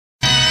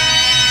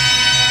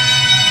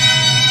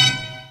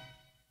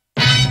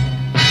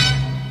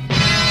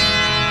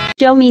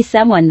Show me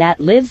someone that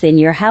lives in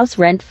your house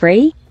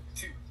rent-free.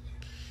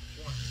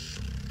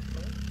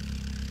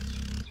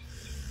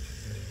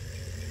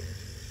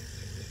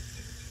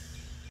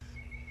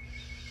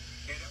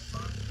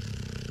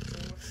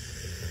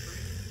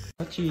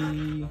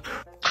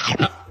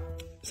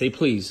 Say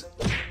please.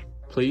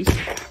 Please?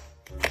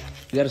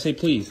 You gotta say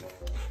please.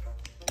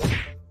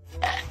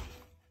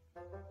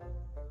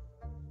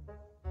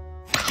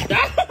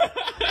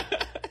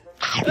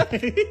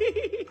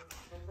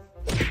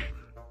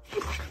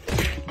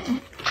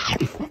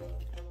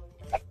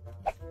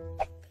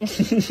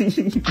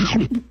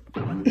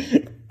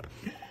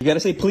 You gotta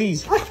say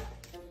please.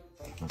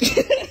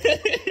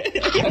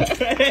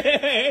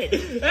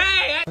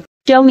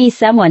 Show me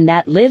someone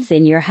that lives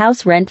in your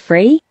house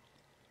rent-free.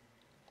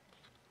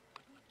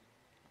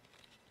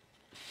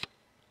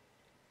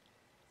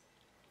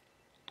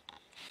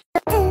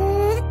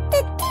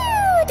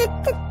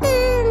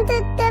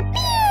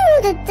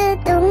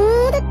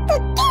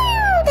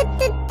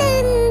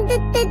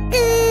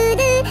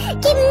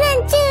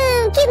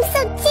 김난중,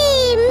 김석지,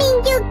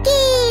 민규기,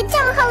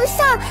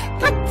 정하우서,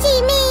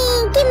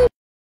 박지민, 김.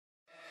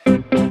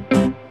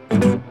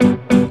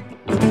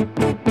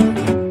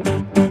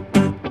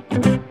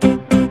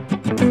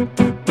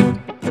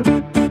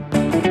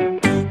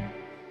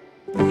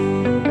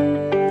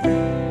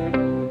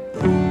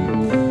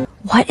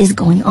 What is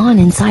going on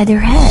inside their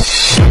head?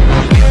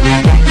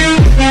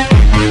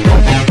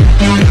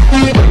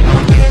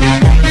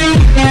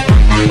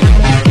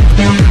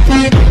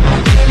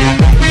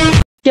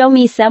 Show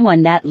me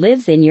someone that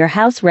lives in your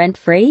house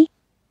rent-free.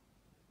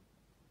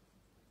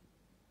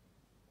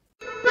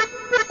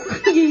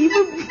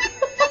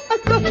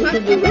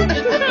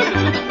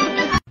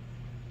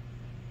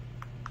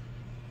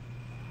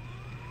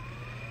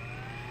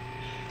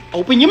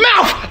 Open your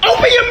mouth!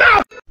 Open your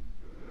mouth!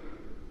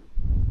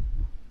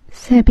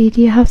 Sebi,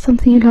 do you have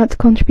something you'd like to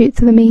contribute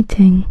to the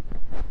meeting?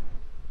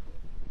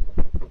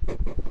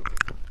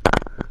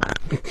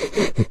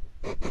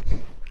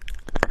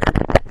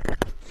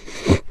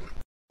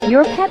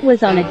 Your pet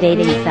was on a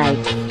dating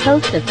site.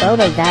 Post a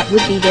photo that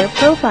would be their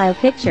profile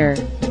picture.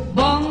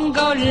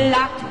 Bongo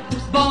la,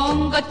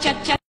 bongo cha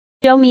cha.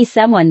 Show me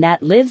someone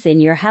that lives in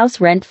your house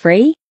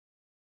rent-free.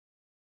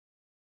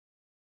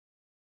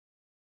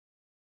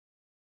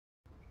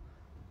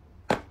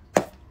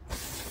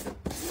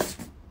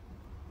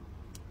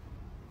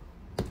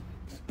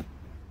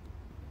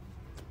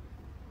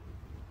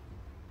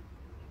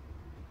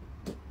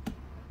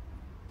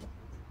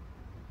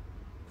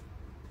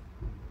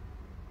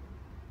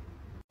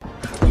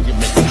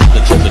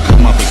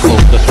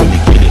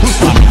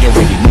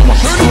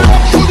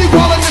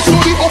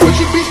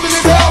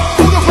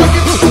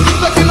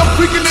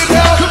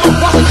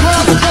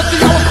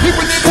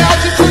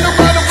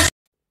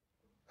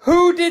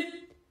 Who did...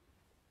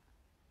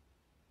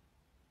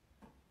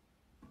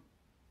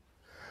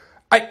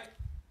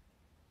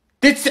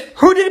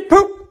 Who did it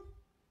poop?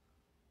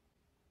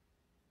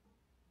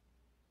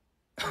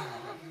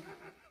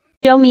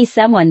 Show me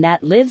someone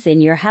that lives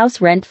in your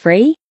house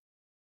rent-free.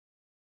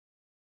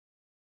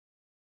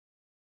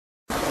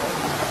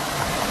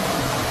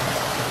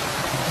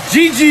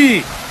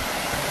 Gigi!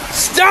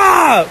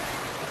 Stop!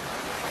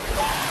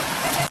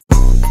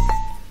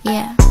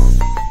 Yeah.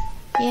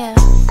 Yeah.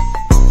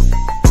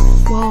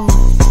 Whoa.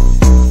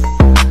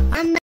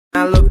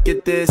 Now look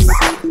at this.